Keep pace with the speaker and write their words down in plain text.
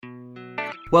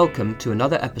Welcome to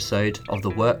another episode of the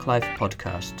WorkLife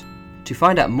podcast. To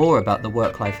find out more about the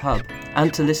WorkLife Hub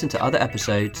and to listen to other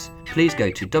episodes, please go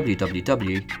to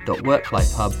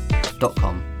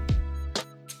www.worklifehub.com.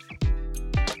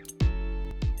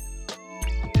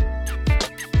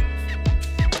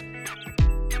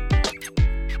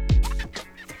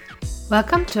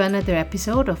 Welcome to another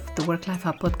episode of the WorkLife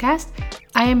Hub podcast.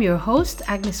 I am your host,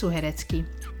 Agnes Uherecki.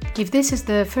 If this is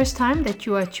the first time that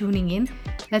you are tuning in,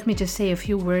 let me just say a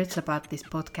few words about this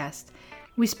podcast.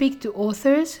 We speak to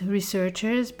authors,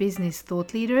 researchers, business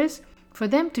thought leaders, for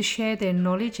them to share their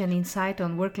knowledge and insight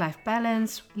on work-life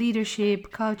balance,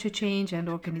 leadership, culture change, and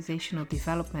organizational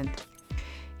development.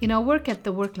 In our work at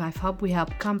the WorkLife Hub, we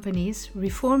help companies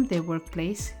reform their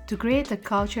workplace to create a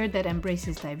culture that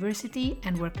embraces diversity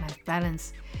and work-life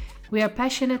balance. We are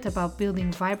passionate about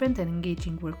building vibrant and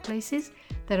engaging workplaces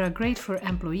that are great for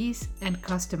employees and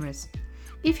customers.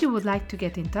 If you would like to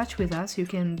get in touch with us, you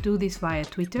can do this via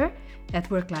Twitter at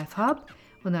WorkLife Hub,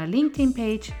 on our LinkedIn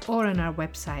page, or on our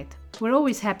website. We're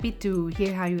always happy to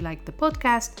hear how you like the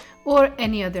podcast or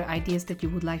any other ideas that you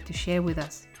would like to share with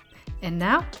us. And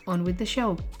now, on with the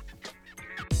show.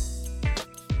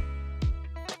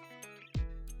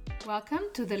 Welcome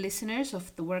to the listeners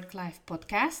of the WorkLife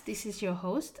podcast. This is your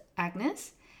host,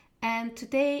 Agnes. And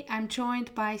today I'm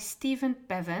joined by Stephen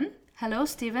Bevan. Hello,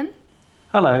 Stephen.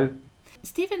 Hello.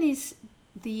 Stephen is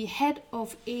the head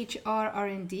of HR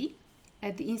R&D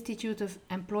at the Institute of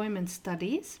Employment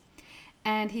Studies,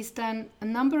 and he's done a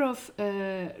number of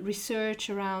research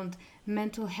around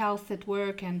mental health at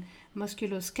work and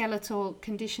musculoskeletal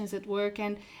conditions at work,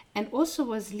 and also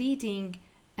was leading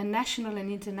a national and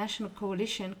international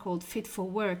coalition called Fit for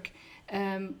Work,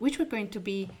 which we're going to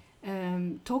be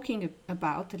talking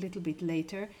about a little bit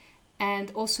later, and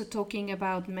also talking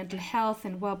about mental health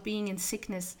and well-being and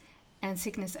sickness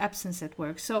absence at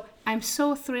work. So I'm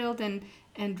so thrilled and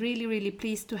really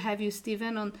pleased to have you,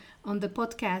 Stephen, on the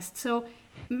podcast. So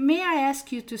may I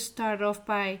ask you to start off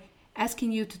by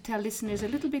asking you to tell listeners a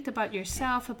little bit about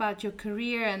yourself, about your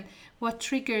career, and what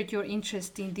triggered your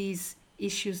interest in these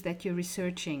issues that you're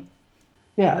researching?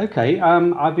 Yeah, okay.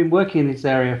 I've been working in this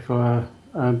area for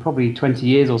probably 20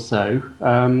 years or so.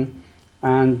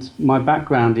 And my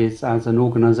background is as an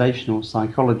organizational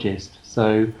psychologist.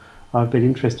 So I've been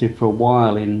interested for a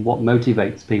while in what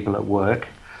motivates people at work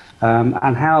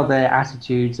and how their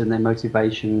attitudes and their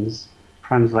motivations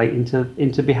translate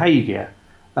into behavior.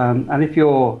 And if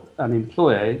you're an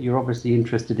employer, you're obviously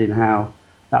interested in how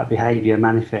that behavior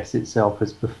manifests itself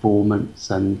as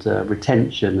performance and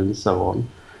retention and so on.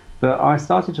 But I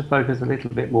started to focus a little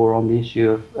bit more on the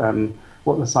issue of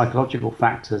what the psychological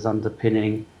factors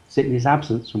underpinning sickness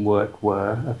absence from work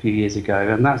were a few years ago.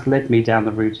 And that's led me down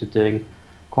the route of doing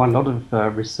quite a lot of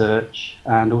research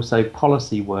and also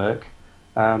policy work,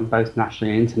 both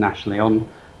nationally and internationally, on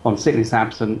sickness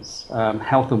absence,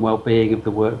 health and well-being of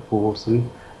the workforce, and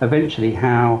eventually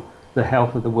how the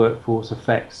health of the workforce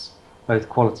affects both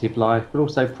quality of life but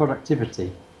also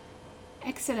productivity.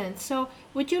 Excellent. So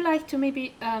would you like to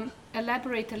maybe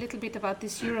elaborate a little bit about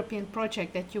this European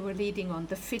project that you were leading on,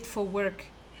 the Fit for Work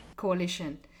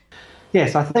coalition?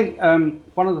 Yes, I think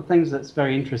one of the things that's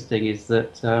very interesting is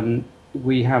that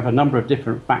we have a number of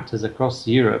different factors across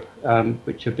Europe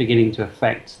which are beginning to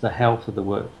affect the health of the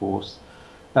workforce.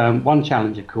 One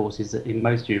challenge, of course, is that in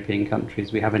most European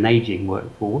countries we have an ageing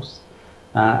workforce,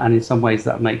 and in some ways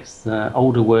that makes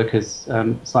older workers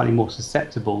slightly more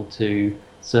susceptible to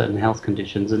certain health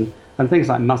conditions, and things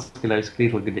like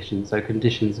musculoskeletal conditions, so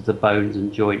conditions of the bones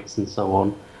and joints and so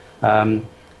on,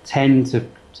 tend to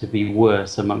be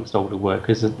worse amongst older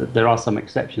workers. There are some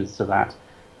exceptions to that.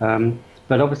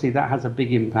 But obviously that has a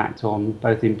big impact on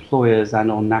both employers and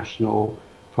on national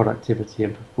productivity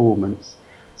and performance.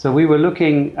 So we were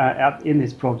looking in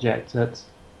this project at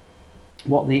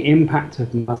what the impact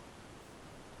of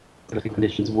musculoskeletal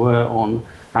conditions were on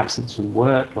absence from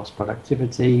work, lost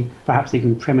productivity, perhaps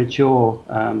even premature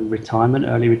retirement,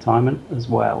 early retirement as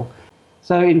well.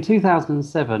 So in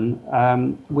 2007,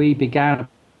 we began a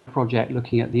project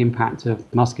looking at the impact of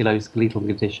musculoskeletal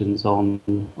conditions on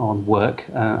work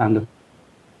and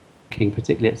looking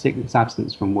particularly at sickness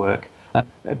absence from work.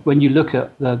 When you look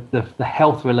at the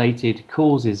health-related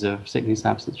causes of sickness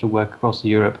absence from work across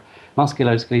Europe,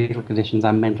 musculoskeletal conditions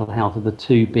and mental health are the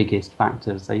two biggest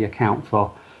factors. They account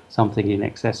for something in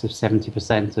excess of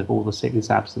 70% of all the sickness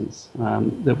absence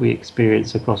that we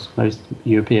experience across most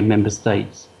European member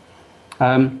states.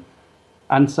 And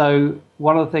so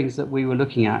one of the things that we were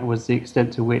looking at was the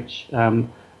extent to which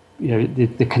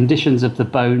the conditions of the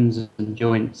bones and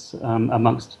joints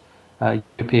amongst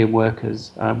European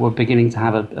workers were beginning to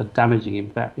have a damaging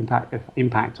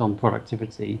impact on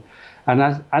productivity. And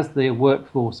as the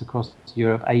workforce across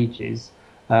Europe ages,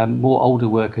 more older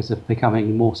workers are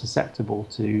becoming more susceptible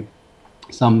to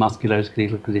some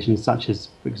musculoskeletal conditions, such as,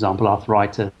 for example,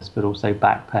 arthritis, but also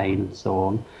back pain and so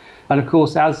on. And of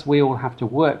course, as we all have to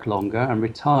work longer and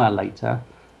retire later,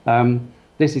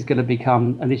 this is going to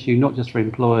become an issue not just for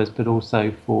employers, but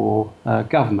also for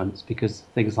governments, because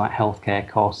things like healthcare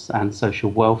costs and social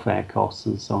welfare costs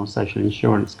and so on, social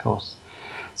insurance costs.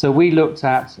 So we looked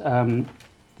at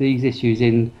these issues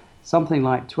in something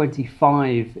like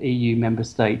 25 EU member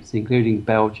states, including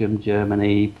Belgium,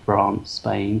 Germany, France,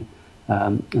 Spain,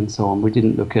 and so on. We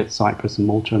didn't look at Cyprus and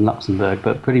Malta and Luxembourg,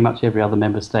 but pretty much every other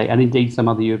member state, and indeed some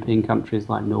other European countries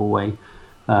like Norway,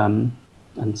 and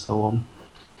so on.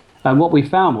 And what we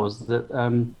found was that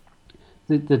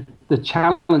the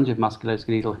challenge of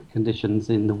musculoskeletal conditions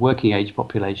in the working age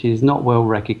population is not well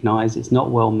recognised, it's not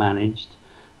well managed.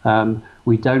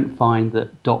 We don't find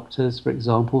that doctors, for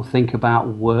example, think about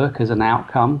work as an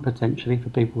outcome potentially for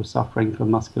people suffering from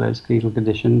musculoskeletal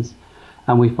conditions.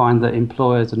 And we find that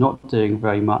employers are not doing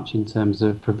very much in terms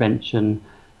of prevention,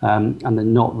 and they're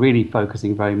not really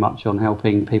focusing very much on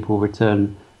helping people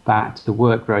return back to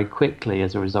work very quickly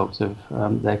as a result of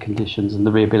their conditions and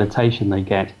the rehabilitation they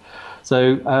get.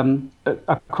 So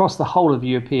across the whole of the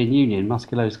European Union,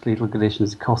 musculoskeletal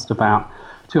conditions cost about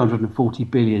 240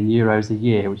 billion euros a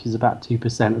year, which is about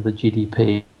 2% of the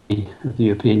GDP of the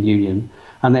European Union.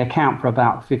 And they account for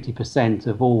about 50%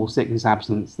 of all sickness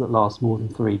absence that lasts more than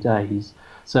 3 days.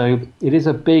 So it is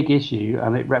a big issue,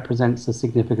 and it represents a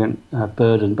significant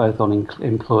burden both on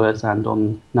employers and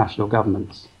on national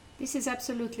governments. This is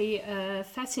absolutely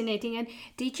fascinating. And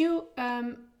did you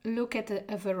look at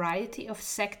a variety of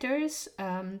sectors,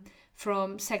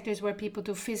 from sectors where people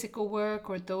do physical work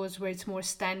or those where it's more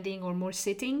standing or more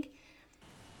sitting?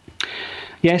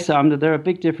 Yes, there are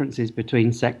big differences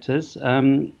between sectors.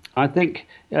 I think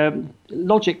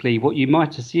logically what you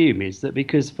might assume is that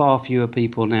because far fewer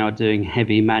people now are doing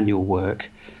heavy manual work,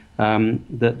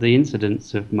 that the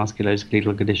incidence of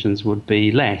musculoskeletal conditions would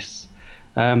be less.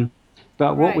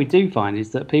 But what we do find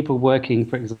is that people working,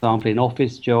 for example, in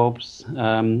office jobs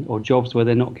or jobs where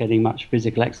they're not getting much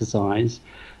physical exercise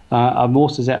are more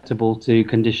susceptible to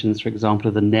conditions, for example,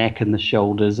 of the neck and the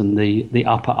shoulders and the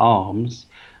upper arms.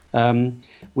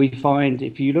 We find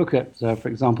if you look at, for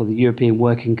example, the European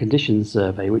Working Conditions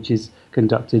Survey, which is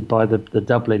conducted by the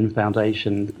Dublin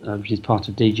Foundation, which is part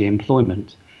of DG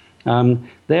Employment,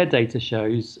 their data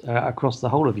shows across the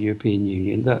whole of the European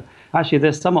Union that actually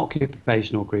there's some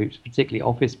occupational groups, particularly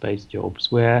office-based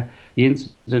jobs, where the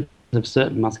incidence of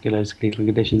certain musculoskeletal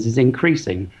conditions is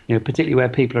increasing, particularly where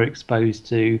people are exposed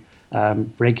to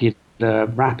regular,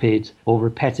 rapid or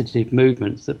repetitive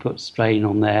movements that put strain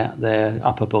on their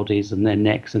upper bodies and their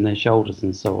necks and their shoulders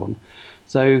and so on.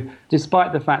 So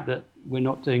despite the fact that we're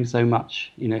not doing so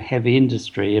much, heavy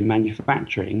industry and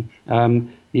manufacturing,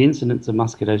 the incidence of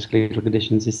musculoskeletal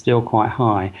conditions is still quite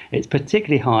high. It's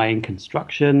particularly high in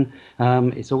construction.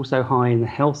 It's also high in the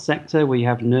health sector, where you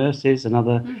have nurses and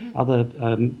other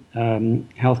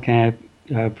healthcare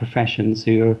professions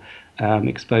who are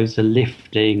exposed to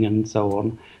lifting and so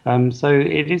on. So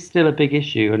it is still a big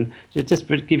issue. And just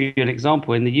to give you an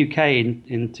example, in the UK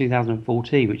in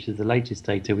 2014, which is the latest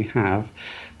data we have,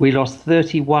 we lost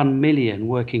 31 million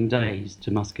working days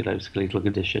to musculoskeletal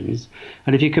conditions.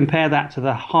 And if you compare that to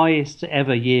the highest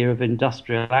ever year of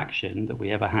industrial action that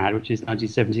we ever had, which is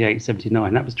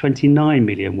 1978-79, that was 29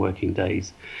 million working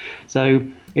days. So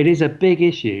it is a big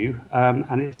issue,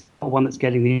 and it's not one that's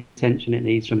getting the attention it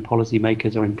needs from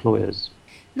policymakers or employers.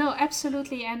 No,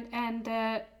 absolutely. And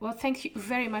well, thank you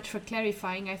very much for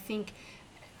clarifying. I think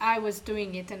I was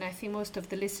doing it, and I think most of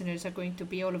the listeners are going to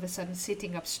be all of a sudden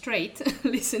sitting up straight,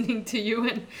 listening to you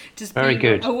and just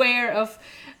being aware of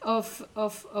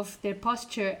their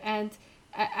posture. And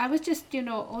I was just,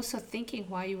 also thinking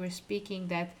while you were speaking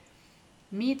that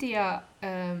media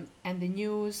and the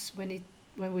news, when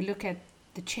we look at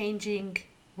the changing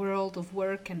world of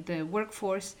work and the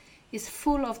workforce, is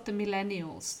full of the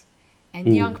millennials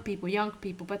and young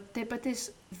people, but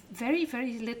there's very,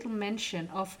 very little mention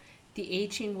of the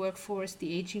aging workforce,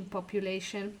 the aging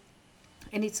population,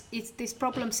 and it's this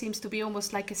problem seems to be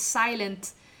almost like a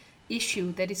silent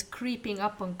issue that is creeping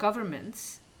up on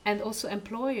governments and also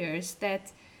employers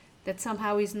that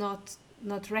somehow is not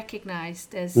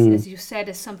recognized as you said,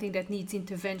 as something that needs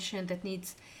intervention, that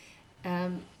needs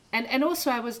and also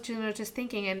I was just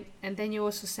thinking, and then you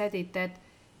also said it, that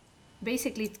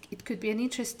basically it could be an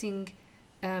interesting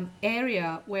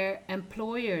area where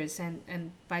employers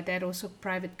and by that also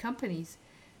private companies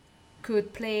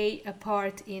could play a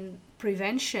part in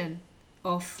prevention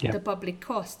of the public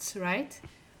costs, right?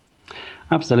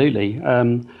 Absolutely.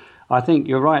 I think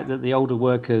you're right that the older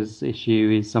workers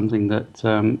issue is something that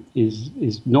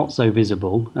is not so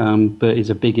visible, but is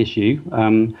a big issue.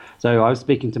 So I was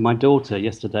speaking to my daughter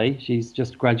yesterday. She's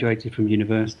just graduated from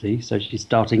university, so she's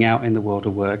starting out in the world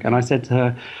of work. And I said to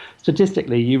her,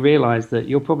 statistically, you realise that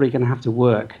you're probably going to have to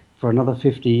work for another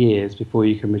 50 years before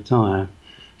you can retire.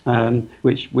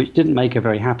 Which didn't make her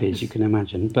very happy, as you can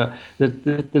imagine. But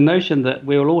the notion that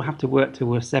we'll all have to work till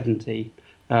we're 70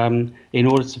 in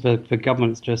order for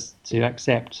governments just to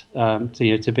accept,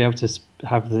 to be able to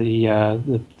have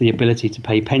the ability to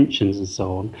pay pensions and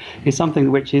so on, is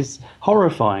something which is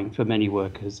horrifying for many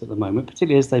workers at the moment,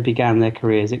 particularly as they began their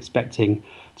careers expecting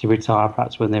to retire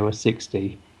perhaps when they were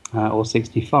 60. Or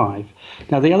 65.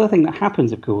 Now, the other thing that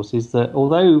happens, of course, is that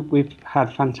although we've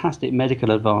had fantastic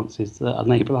medical advances that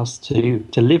enable us to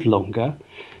live longer,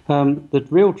 the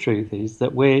real truth is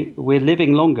that we're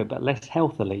living longer but less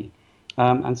healthily.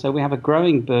 And so we have a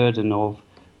growing burden of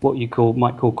what you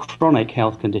might call chronic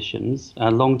health conditions,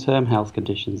 long-term health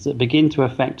conditions that begin to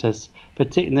affect us,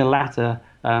 particularly in the latter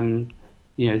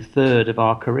third of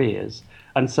our careers.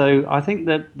 And so I think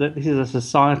that this is a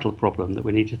societal problem that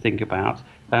we need to think about,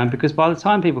 because by the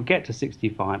time people get to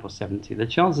 65 or 70, the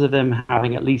chances of them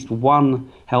having at least one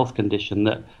health condition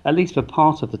that, at least for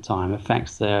part of the time,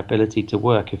 affects their ability to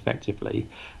work effectively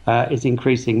is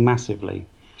increasing massively.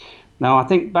 Now, I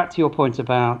think back to your point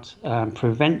about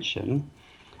prevention,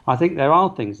 I think there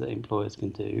are things that employers can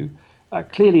do.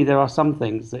 Clearly, there are some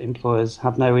things that employers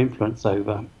have no influence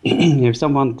over. If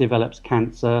someone develops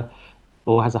cancer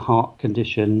or has a heart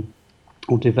condition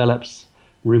or develops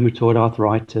rheumatoid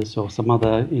arthritis or some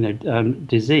other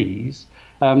disease,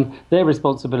 their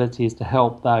responsibility is to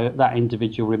help that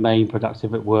individual remain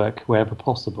productive at work wherever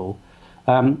possible.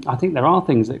 I think there are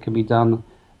things that can be done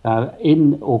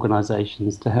in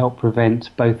organisations to help prevent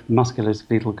both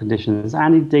musculoskeletal conditions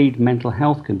and indeed mental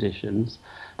health conditions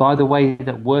by the way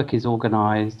that work is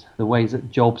organised, the ways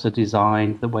that jobs are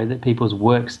designed, the way that people's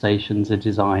workstations are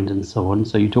designed and so on.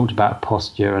 So you talked about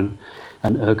posture and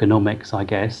ergonomics, I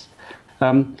guess.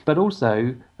 But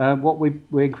also what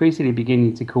we're increasingly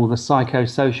beginning to call the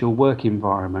psychosocial work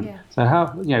environment. Yeah. So how,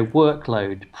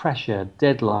 workload, pressure,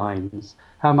 deadlines,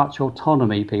 how much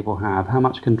autonomy people have, how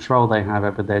much control they have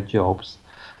over their jobs,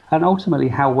 and ultimately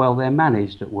how well they're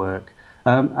managed at work.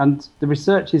 And the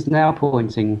research is now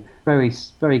pointing very,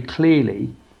 very clearly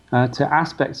to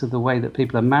aspects of the way that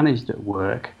people are managed at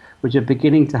work, which are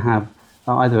beginning to have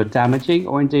either a damaging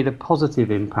or indeed a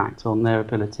positive impact on their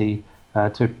ability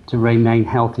to remain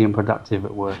healthy and productive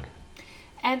at work.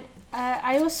 And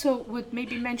I also would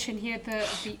maybe mention here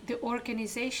the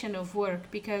organization of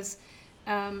work, because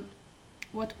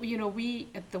we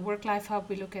at the WorkLife Hub,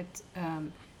 we look at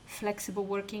flexible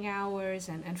working hours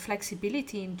and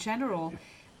flexibility in general.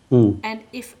 And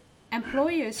if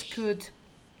employers could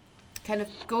kind of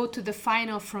go to the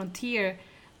final frontier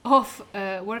of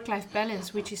work-life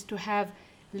balance, which is to have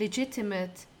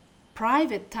legitimate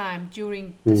private time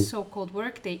during the so-called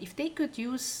workday, if they could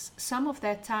use some of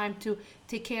that time to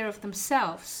take care of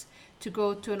themselves, to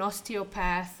go to an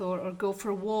osteopath or go for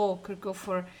a walk or go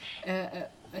for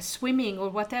a swimming or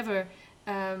whatever,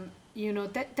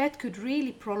 that could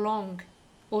really prolong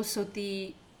also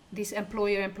this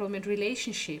employer-employment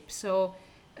relationship. So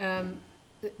am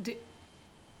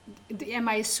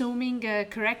I assuming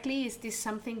correctly? Is this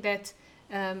something that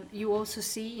you also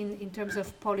see in terms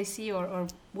of policy or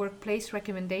workplace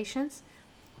recommendations?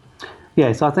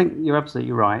 Yes, I think you're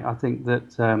absolutely right. I think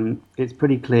that it's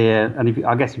pretty clear, and if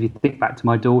you think back to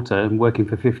my daughter and working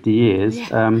for 50 years,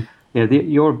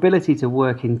 your ability to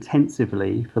work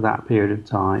intensively for that period of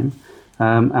time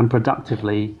and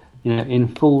productively, in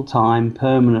full-time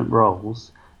permanent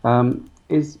roles,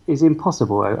 is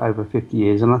impossible over 50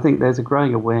 years. And I think there's a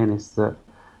growing awareness that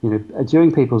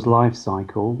during people's life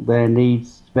cycle, their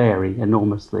needs vary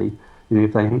enormously.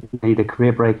 If they need a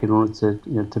career break in order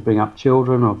to bring up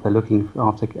children, or if they're looking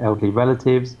after elderly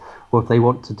relatives, or if they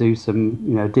want to do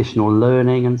some additional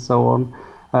learning and so on,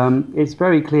 it's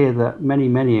very clear that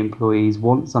many employees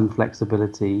want some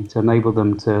flexibility to enable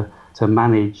them to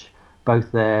manage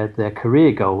both their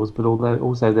career goals, but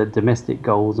also their domestic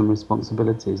goals and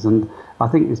responsibilities. And I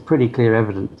think it's pretty clear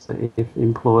evidence that if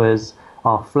employers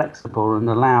are flexible and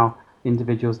allow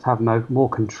individuals to have more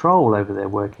control over their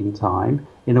working time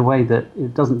in a way that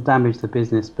it doesn't damage the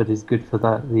business but is good for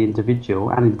the individual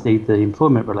and indeed the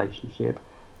employment relationship,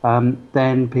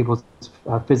 then people's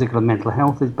physical and mental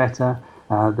health is better,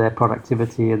 their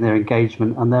productivity and their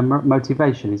engagement and their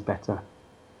motivation is better.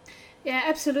 Yeah,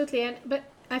 absolutely. But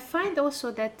I find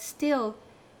also that still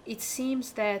it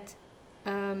seems that,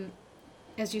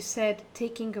 as you said,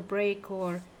 taking a break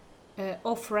or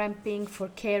off-ramping for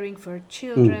caring for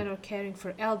children or caring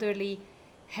for elderly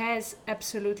has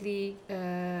absolutely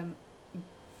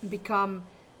become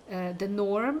the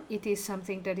norm. It is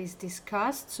something that is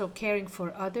discussed, so caring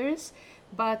for others.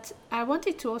 But I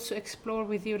wanted to also explore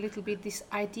with you a little bit this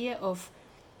idea of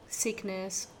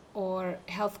sickness or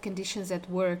health conditions at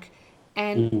work.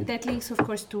 And that links, of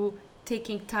course, to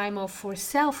taking time off for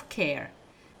self-care.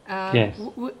 Yes.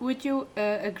 Would you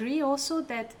agree also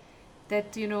that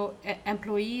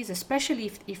employees,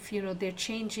 especially if they're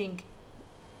changing,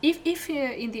 if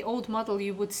in the old model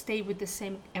you would stay with the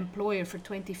same employer for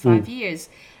 25 years,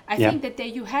 I think that there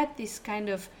you had this kind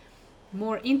of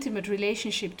more intimate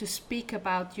relationship to speak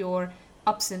about your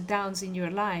ups and downs in your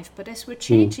life. But as we're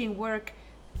changing work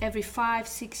every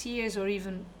 5-6 years or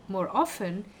even more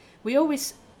often, we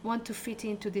always want to fit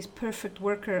into this perfect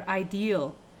worker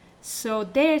ideal. So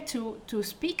there to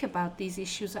speak about these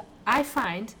issues, I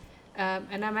find,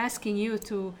 and I'm asking you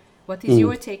what is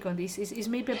your take on this, is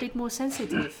maybe a bit more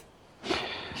sensitive.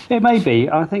 It may be.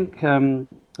 I think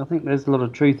there's a lot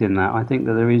of truth in that. I think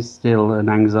that there is still an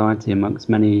anxiety amongst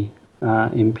many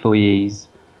employees,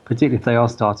 particularly if they are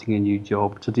starting a new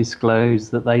job, to disclose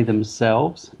that they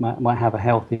themselves might have a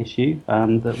health issue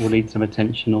that will need some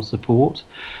attention or support,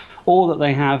 or that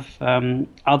they have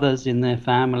others in their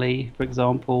family, for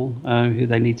example, who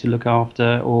they need to look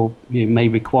after, or may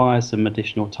require some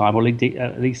additional time, or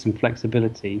at least some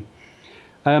flexibility.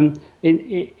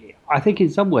 I think in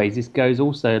some ways this goes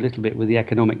also a little bit with the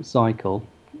economic cycle.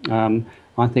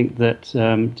 I think that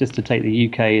just to take the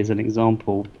UK as an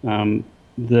example,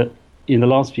 that in the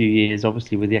last few years,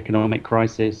 obviously with the economic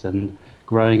crisis and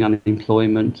growing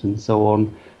unemployment and so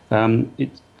on,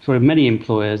 for many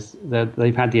employers,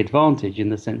 they've had the advantage in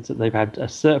the sense that they've had a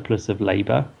surplus of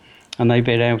labour, and they've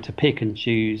been able to pick and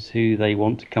choose who they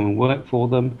want to come and work for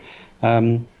them,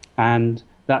 and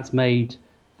that's made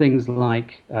things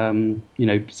like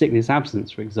sickness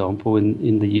absence, for example,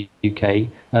 in the UK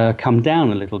come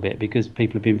down a little bit, because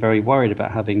people have been very worried about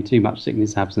having too much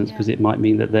sickness absence, because it might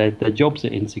mean that their jobs are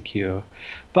insecure.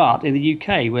 But in the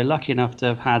UK, we're lucky enough to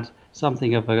have had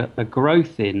something of a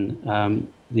growth in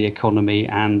the economy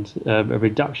and a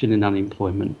reduction in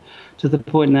unemployment, to the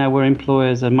point now where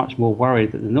employers are much more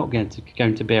worried that they're not going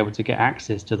to be able to get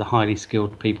access to the highly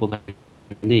skilled people that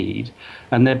need,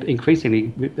 and they're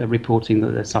increasingly reporting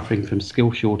that they're suffering from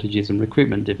skill shortages and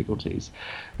recruitment difficulties.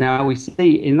 Now, we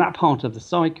see in that part of the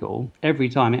cycle, every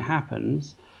time it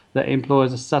happens, that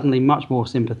employers are suddenly much more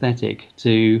sympathetic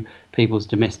to people's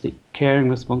domestic caring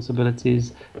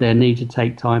responsibilities, their need to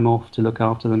take time off to look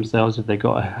after themselves if they've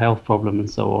got a health problem and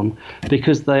so on,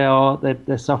 because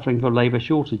they're suffering from labour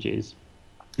shortages.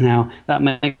 Now, that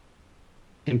makes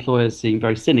employers seem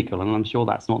very cynical, and I'm sure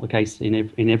that's not the case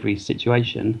in every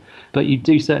situation, but you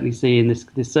do certainly see in this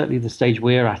certainly the stage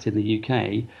we're at in the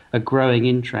UK, a growing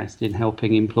interest in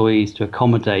helping employees to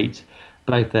accommodate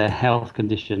both their health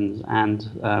conditions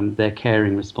and their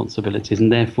caring responsibilities,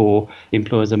 and therefore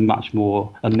employers are much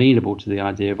more amenable to the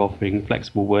idea of offering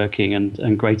flexible working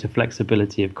and greater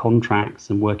flexibility of contracts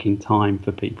and working time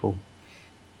for people.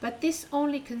 But this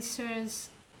only concerns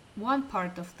one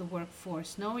part of the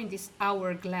workforce, no? In this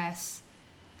hourglass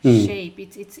shape,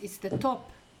 it's the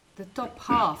top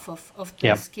half of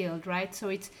the skilled, right?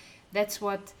 So that's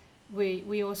what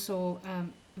we also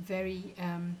very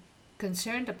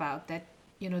concerned about, that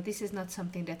this is not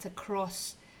something that's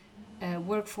across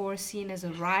workforce seen as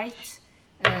a right,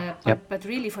 but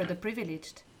really for the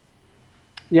privileged.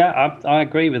 Yeah, I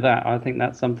agree with that. I think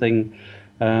that's something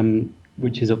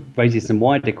which raises some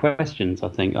wider questions. I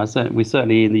think we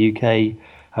certainly in the UK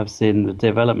have seen the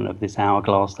development of this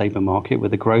hourglass labour market,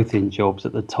 with a growth in jobs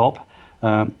at the top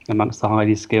amongst the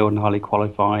highly skilled and highly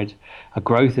qualified, a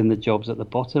growth in the jobs at the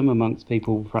bottom amongst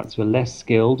people perhaps who are less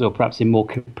skilled or perhaps in more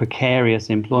precarious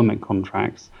employment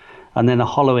contracts, and then a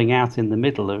hollowing out in the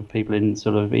middle of people in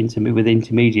sort of with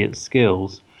intermediate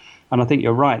skills. And I think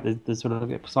you're right, the sort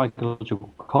of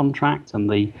psychological contract and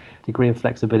the degree of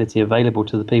flexibility available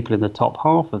to the people in the top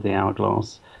half of the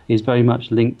hourglass is very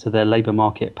much linked to their labour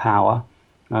market power,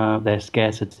 their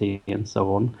scarcity and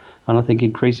so on. And I think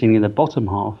increasingly in the bottom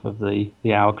half of the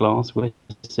hourglass, we're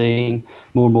seeing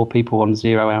more and more people on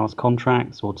 0 hours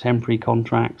contracts or temporary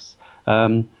contracts.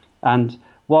 And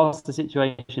whilst the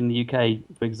situation in the UK,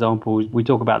 for example, we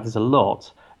talk about this a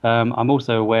lot, I'm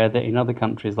also aware that in other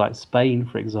countries like Spain,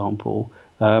 for example,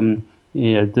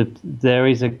 there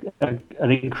is an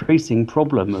increasing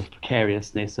problem of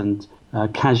precariousness and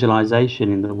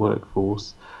casualisation in the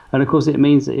workforce. And of course, it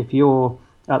means that if you're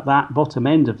at that bottom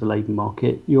end of the labour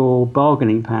market, your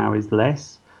bargaining power is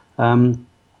less, and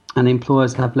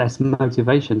employers have less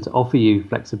motivation to offer you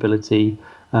flexibility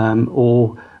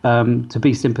or to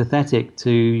be sympathetic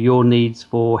to your needs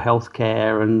for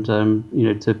healthcare and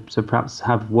to perhaps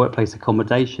have workplace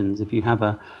accommodations if you have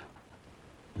a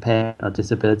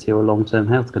disability or a long-term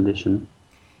health condition.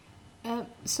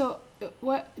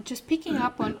 Just picking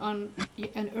up on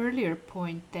an earlier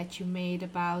point that you made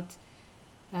about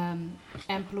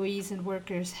employees and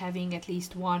workers having at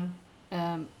least one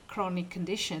chronic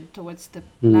condition towards the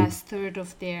last third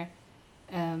of their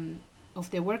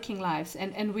working lives,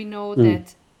 and we know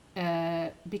that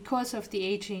because of the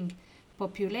aging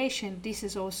population, this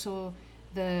is also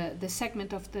the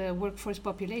segment of the workforce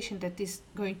population that is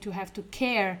going to have to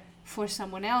care for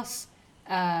someone else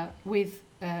with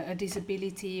a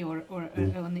disability or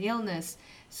an illness.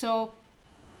 So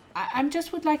I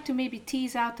just would like to maybe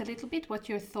tease out a little bit what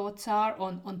your thoughts are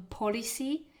on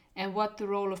policy and what the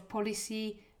role of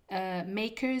policy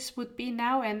makers would be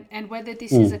now, and whether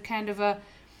this is a kind of a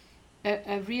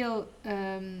real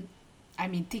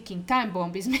ticking time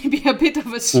bomb is maybe a bit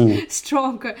of a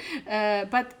strong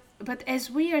but as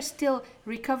we are still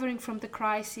recovering from the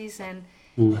crisis and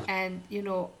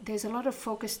there's a lot of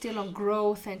focus still on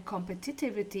growth and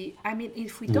competitivity. I mean,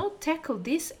 if we don't tackle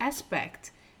this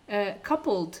aspect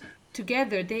coupled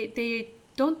together, they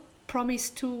don't promise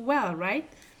too well, right?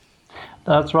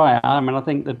 That's right. I mean, I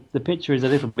think the picture is a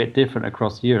little bit different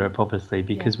across Europe, obviously,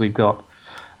 because we've got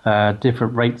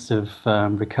different rates of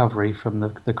recovery from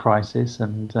the crisis,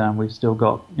 and we've still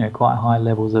got quite high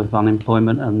levels of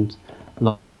unemployment and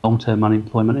long-term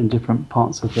unemployment in different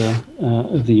parts of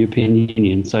the European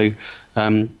Union. So, I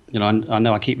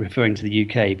know I keep referring to the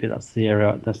UK, but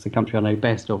that's the country I know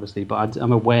best, obviously. But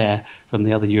I'm aware from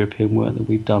the other European work that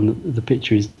we've done that the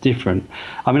picture is different.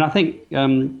 I mean, I think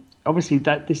obviously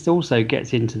that this also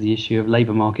gets into the issue of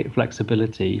labour market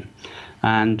flexibility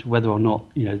and whether or not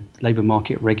labour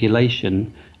market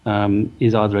regulation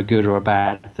is either a good or a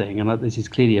bad thing. And this is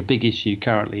clearly a big issue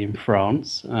currently in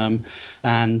France.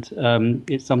 And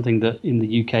it's something that in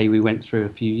the UK we went through a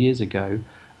few years ago.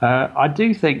 I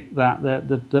do think that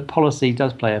the policy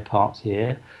does play a part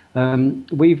here.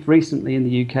 We've recently in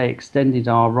the UK extended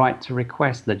our right to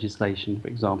request legislation, for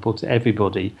example, to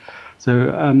everybody.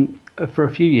 So for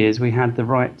a few years we had the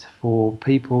right for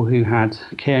people who had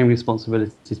caring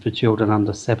responsibilities for children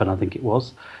under 7, I think it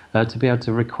was, to be able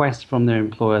to request from their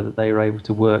employer that they were able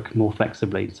to work more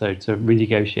flexibly, so to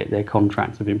renegotiate their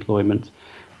contracts of employment,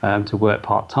 to work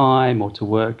part-time or to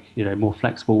work more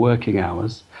flexible working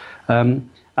hours. And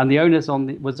the onus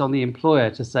was on the employer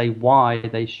to say why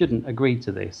they shouldn't agree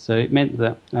to this. So it meant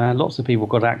that lots of people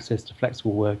got access to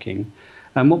flexible working.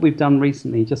 And what we've done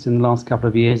recently, just in the last couple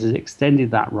of years, is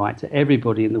extended that right to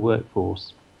everybody in the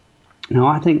workforce. Now,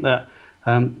 I think that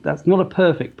that's not a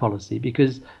perfect policy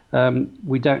because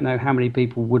we don't know how many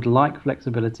people would like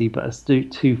flexibility but are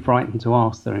too frightened to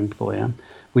ask their employer.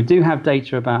 We do have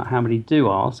data about how many do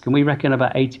ask, and we reckon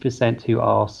about 80% who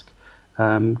ask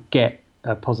get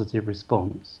a positive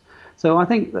response. So I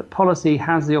think that policy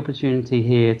has the opportunity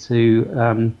here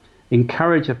to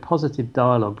encourage a positive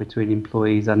dialogue between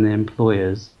employees and their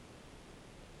employers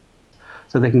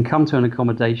so they can come to an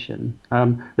accommodation.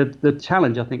 The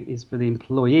challenge, I think, is for the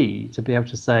employee to be able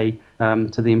to say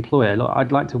to the employer, look,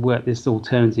 I'd like to work this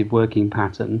alternative working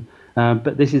pattern,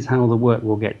 but this is how the work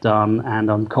will get done,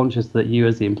 and I'm conscious that you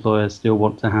as the employer still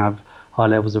want to have high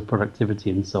levels of productivity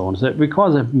and so on. So it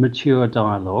requires a mature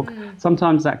dialogue.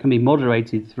 Sometimes that can be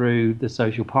moderated through the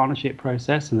social partnership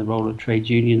process, and the role of trade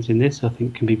unions in this, I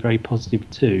think, can be very positive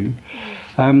too.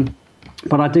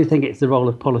 But I do think it's the role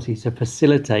of policy to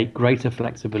facilitate greater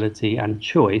flexibility and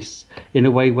choice in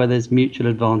a way where there's mutual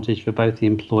advantage for both the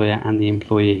employer and the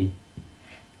employee.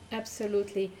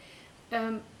 Absolutely.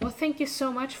 Well, thank you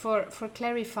so much for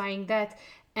clarifying that.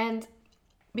 And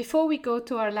before we go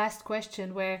to our last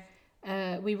question, where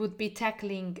we would be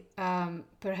tackling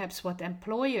perhaps what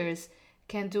employers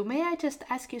can do, may I just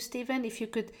ask you, Stephen, if you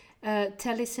could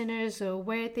tell listeners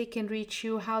where they can reach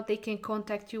you, how they can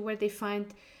contact you, where they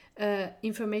find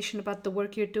information about the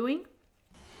work you're doing?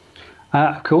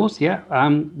 Of course, yeah.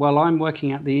 Well, I'm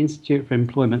working at the Institute for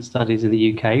Employment Studies in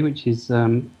the UK, which is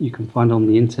you can find on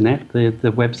the internet.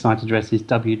 The website address is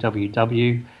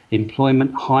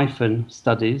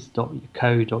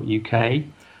www.employment-studies.co.uk,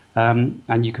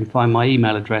 and you can find my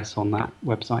email address on that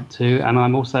website too. And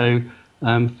I'm also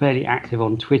fairly active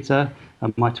on Twitter,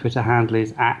 and my Twitter handle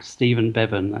is @Stephen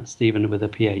Bevan. That's Stephen with a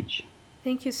PH.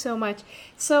 Thank you so much.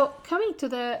 So coming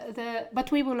to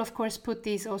but we will of course put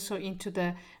these also into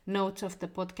the notes of the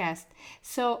podcast.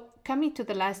 So coming to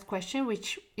the last question,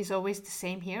 which is always the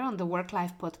same here on the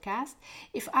WorkLife podcast,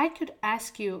 if I could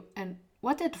ask you, and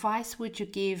what advice would you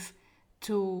give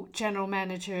to general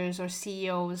managers or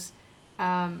CEOs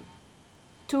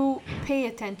to pay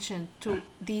attention to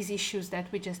these issues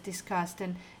that we just discussed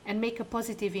and make a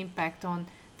positive impact on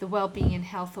the well-being and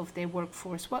health of their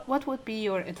workforce? What would be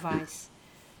your advice?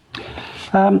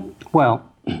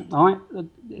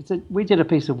 We did a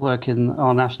piece of work in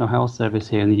our National Health Service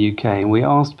here in the UK, and we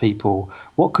asked people,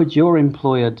 what could your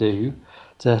employer do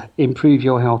to improve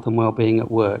your health and well-being at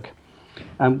work?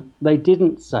 They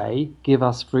didn't say, give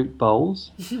us fruit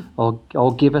bowls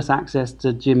or give us access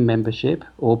to gym membership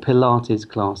or Pilates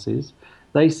classes.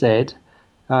 They said,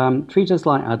 treat us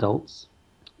like adults,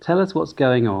 tell us what's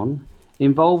going on,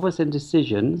 involve us in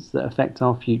decisions that affect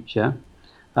our future,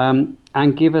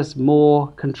 and give us more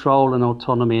control and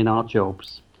autonomy in our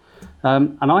jobs.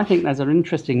 And I think there's an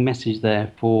interesting message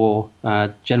there for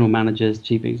general managers,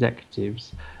 chief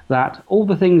executives, that all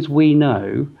the things we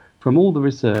know from all the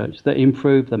research that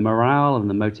improve the morale and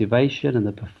the motivation and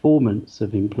the performance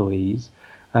of employees,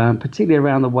 particularly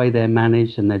around the way they're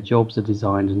managed and their jobs are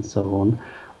designed and so on,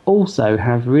 also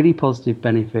have really positive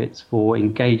benefits for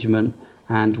engagement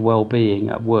and well-being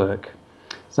at work.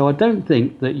 So I don't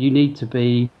think that you need to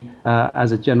be,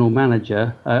 as a general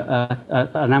manager,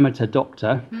 an amateur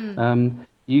doctor.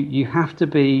 You have to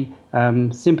be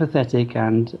sympathetic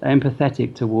and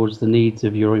empathetic towards the needs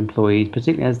of your employees,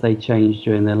 particularly as they change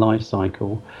during their life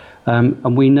cycle.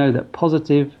 And we know that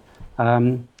positive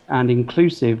and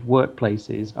inclusive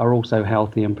workplaces are also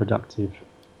healthy and productive.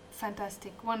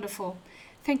 Fantastic. Wonderful.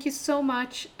 Thank you so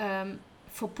much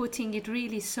for putting it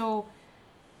really so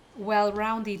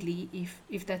well-roundedly,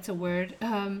 if that's a word,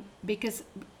 because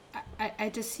I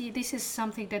just see this is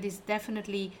something that is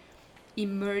definitely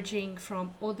emerging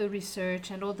from all the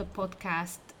research and all the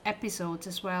podcast episodes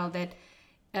as well, that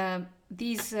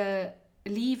these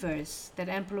levers that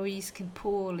employees can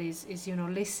pull is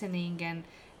listening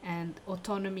and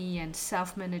autonomy and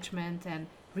self-management and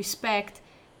respect.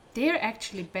 They're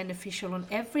actually beneficial on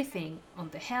everything, on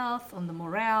the health, on the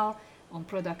morale, on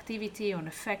productivity, on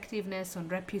effectiveness, on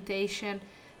reputation.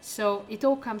 So it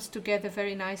all comes together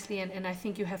very nicely, and I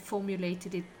think you have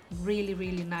formulated it really,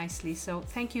 really nicely. So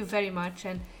thank you very much,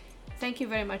 and thank you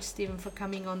very much, Stephen, for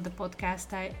coming on the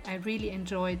podcast. I really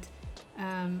enjoyed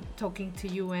talking to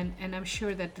you, and I'm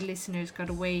sure that the listeners got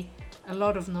away a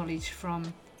lot of knowledge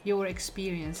from your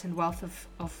experience and wealth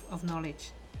of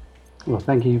knowledge. Well,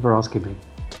 thank you for asking me.